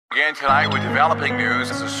Again tonight with developing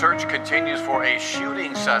news as the search continues for a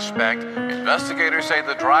shooting suspect. Investigators say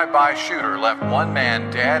the drive-by shooter left one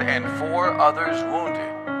man dead and 4 others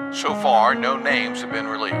wounded. So far, no names have been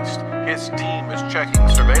released. His team is checking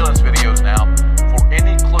surveillance videos now for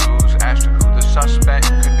any clues as to who the suspect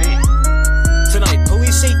could be. Tonight,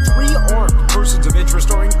 police say 3 armed persons of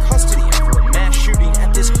interest are in custody after a mass shooting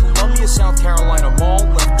at this Columbia, South Carolina mall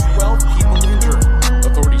left 12 people injured.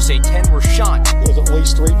 Authorities say 10 were shot. There's at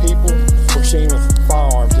least 3 people were seen with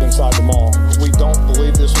firearms inside the mall. We don't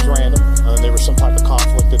believe this was random. There was some type of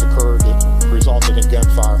conflict that occurred that resulted in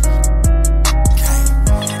gunfire.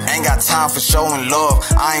 Ain't got time for showing love.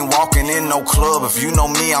 I ain't walking in no club. If you know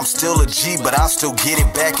me, I'm still a G, but I still get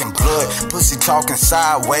it back in blood. Pussy talking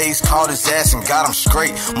sideways, caught his ass and got him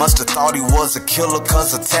straight. Must've thought he was a killer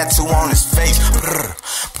cause a tattoo on his face. Brr,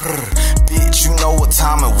 brr. Bitch, you know what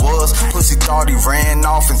time it was. Pussy thought he ran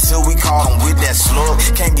off until we caught him with that slug.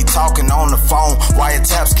 Can't be talking on the phone,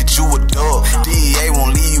 wiretaps get you a dub. DEA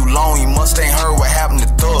won't leave you alone, you must ain't heard what happened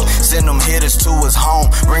to Thug. Send them hitters to his home,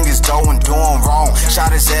 ring his door and do him wrong.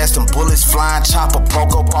 Shot his ass, them bullets flying, chopper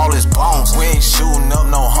broke up all his bones. We ain't shooting up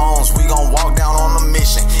no homes, we gon' walk down on a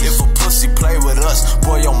mission. If a pussy play with us,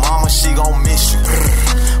 boy your mama she gon' miss you.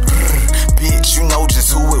 Bitch, you know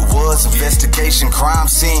just who it was. Investigation, crime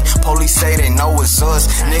scene. Police say they know it's us.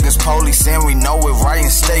 Niggas police and we know it. Writing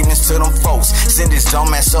statements to them folks. Send his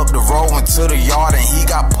dumb ass up the road into the yard and he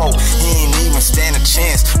got poked. He ain't even stand a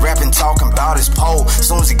chance. Rapping, talking about his pole.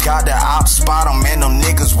 Soon as he got the op, spot him and them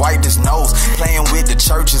niggas wiped his nose. Playing with the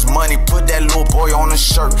church's money, put that little boy on a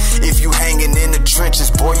shirt. If you hanging in the trenches,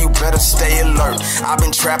 boy, you better stay alert. I've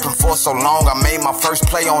been trapping for so long, I made my first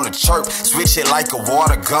play on the chirp. Switch it like a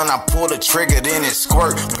water gun, I pull the trigger, then it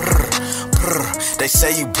squirt. Brr, brr. They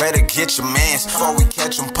say you better get your mans before we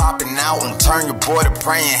catch them popping out and turn your boy to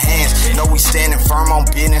praying hands. Know we standing firm on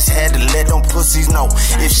business, had to let them pussies know.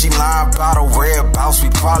 If she lying about her whereabouts, we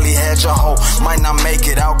probably had your hoe. Might not make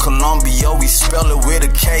it out Columbia, we spell it with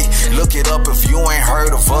a K. Look it up if you ain't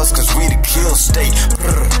heard of us, cause we the kill state.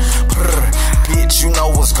 Brr, brr. Bitch, you know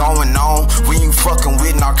what's going on. When you fucking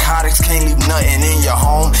with narcotics, can't leave nothing in your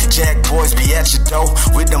home. Jack boys be at your door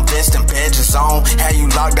with them vest and badges on. How you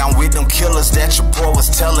locked down with them killers that your boy was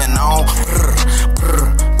telling on. Brr,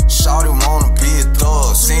 brr. Shawty wanna be a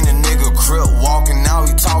thug. Seen a nigga crip walking out